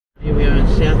Here we are in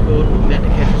Southport, about to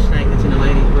catch a snake that's in a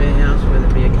lady's warehouse, whether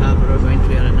it be a carpet or a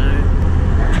entry, I don't know.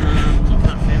 I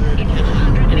can't remember to catch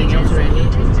anything else around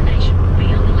here.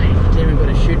 Then we've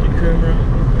got to shoot the Coomera,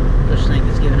 the snake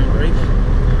that's given them grief.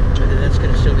 Whether that's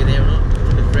going to still be there or not.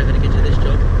 It took forever to get to this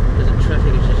job because the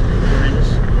traffic is just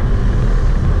horrendous.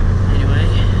 Anyway,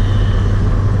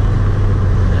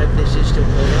 I hope this is still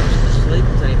called up to sleep.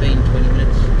 It's only been 20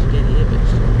 minutes to get here, but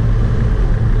still.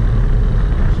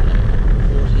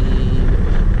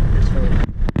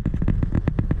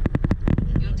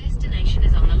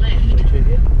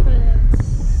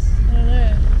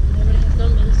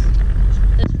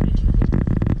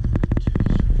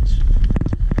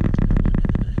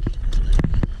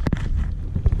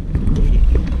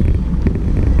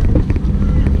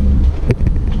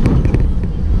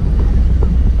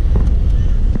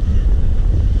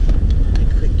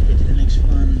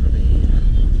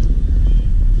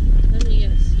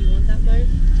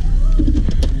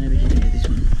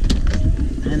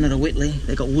 Not a Whitley,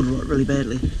 they got wood rot really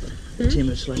badly. The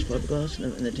timber slash fiberglass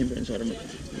and the timber inside them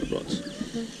rots.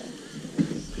 Okay.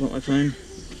 Want my phone?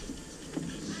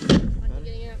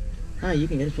 Getting out. Ah, you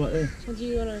can get it right there. So do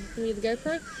you want to give me the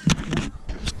GoPro?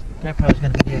 GoPro's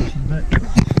going to be the action, but...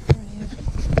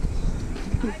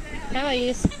 How are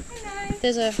you?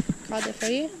 There's a card there for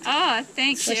you. Oh,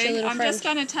 thank What's you. I'm friend? just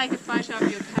going to take a photo of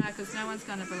your car because no one's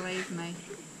going to believe me.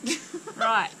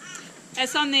 Right.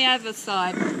 It's on the other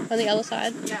side. On the other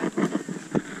side? Yeah.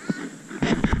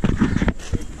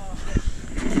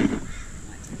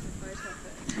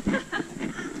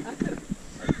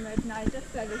 No,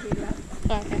 just over here.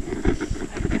 Oh, okay.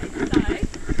 Okay,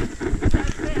 so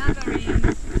that's the other end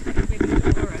where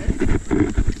the door is.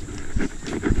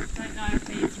 Don't know if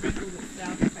he's wrinkled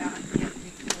itself out yet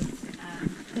because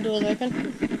The door's open?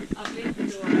 I've left the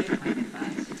door open,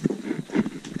 but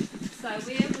so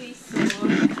where we saw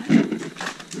him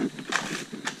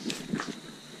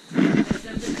is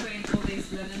in between all these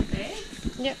linen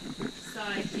bags. Yep. So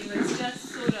he was just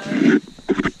sort of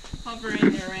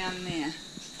hovering around there.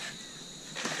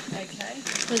 Okay.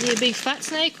 Was he a big fat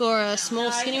snake or a small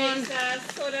skinny one? He's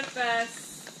sort of a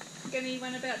skinny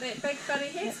one about that big, but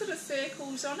he had sort of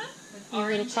circles on it. With A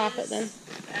little oranges. carpet then.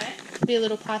 Okay. Be a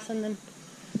little python then.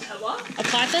 A what? A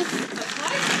python? A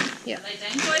python? Yeah. Are they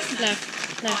dangerous? No.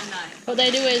 No. Oh, no. What they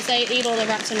do is they eat all the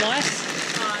rats and mice.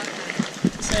 Oh, okay.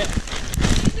 So, You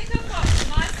think I've got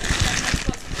mice and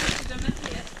what's protected them in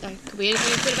here? that could be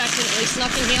anything. He could have accidentally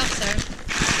snuck in here, so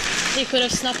he could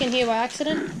have snuck in here by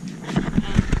accident.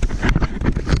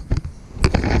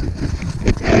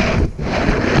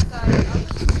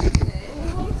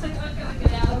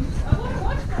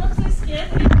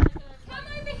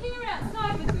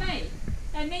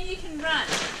 And then you can run,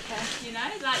 you know,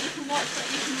 like you can watch but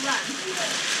you can run.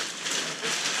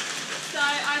 So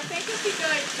I think if you go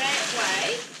that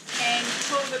way and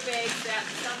pull the bags out,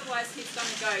 because otherwise he's going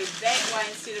to go that way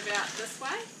instead of out this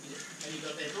way. Have you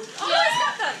got that hook? Oh, yeah.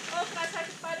 I've got them. Oh, can I take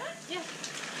a photo? Yeah.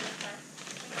 Okay.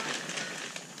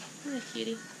 What a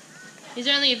cutie. He's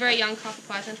only a very young carpet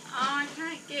python. Oh, I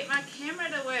can't get my camera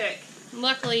to work.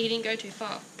 Luckily, he didn't go too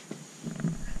far.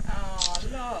 Oh,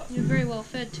 look. You're very well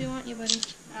fed too, aren't you, buddy?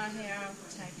 Oh, here, I'll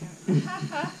take him. Can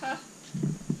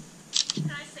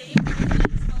I see him?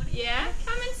 Yeah,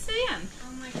 come and see him.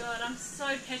 Oh my god, I'm so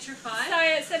petrified. So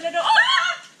it's a little...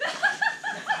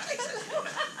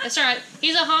 That's alright.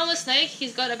 He's a harmless snake.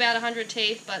 He's got about 100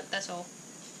 teeth, but that's all.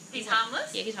 He's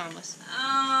harmless? Yeah, he's harmless.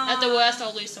 Oh. At the worst,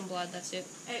 I'll lose some blood. That's it.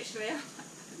 Actually,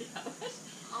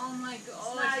 Oh my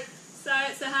god. so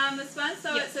it's a harmless one,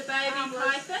 so Yep. it's a baby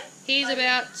python? He's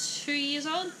about 2 years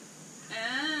old.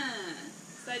 Ah.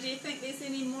 So do you think there's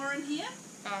any more in here?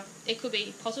 It could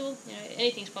be possible. You know,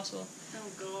 anything's possible. Oh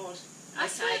god. I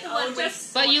saw the I'll one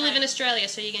with... But you live in Australia,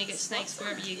 so you're going to get snakes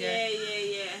wherever you go.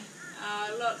 Yeah.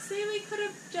 Oh, look, see, we could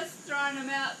have just thrown them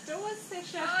outdoors,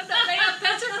 Sasha. Oh, no, they are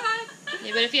petrified.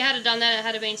 Yeah, but if you had done that, it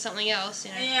had been something else.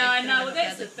 You know, Yeah, I know. Well,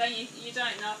 that's badly. the thing. You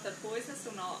don't know if they're poisonous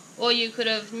or not. Or you could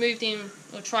have moved him,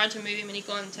 or tried to move him, and he'd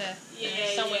gone to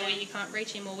somewhere Yeah. where you can't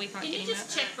reach him, or we can't Can get you him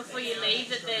just out. check before you leave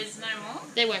that there's no more?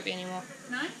 There won't be any more.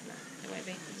 No? No, there won't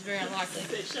be. It's very unlikely.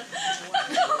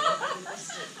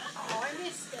 Oh, I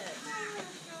missed it.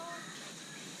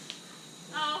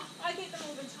 Oh, I get them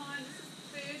all the time. This is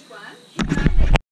the third one.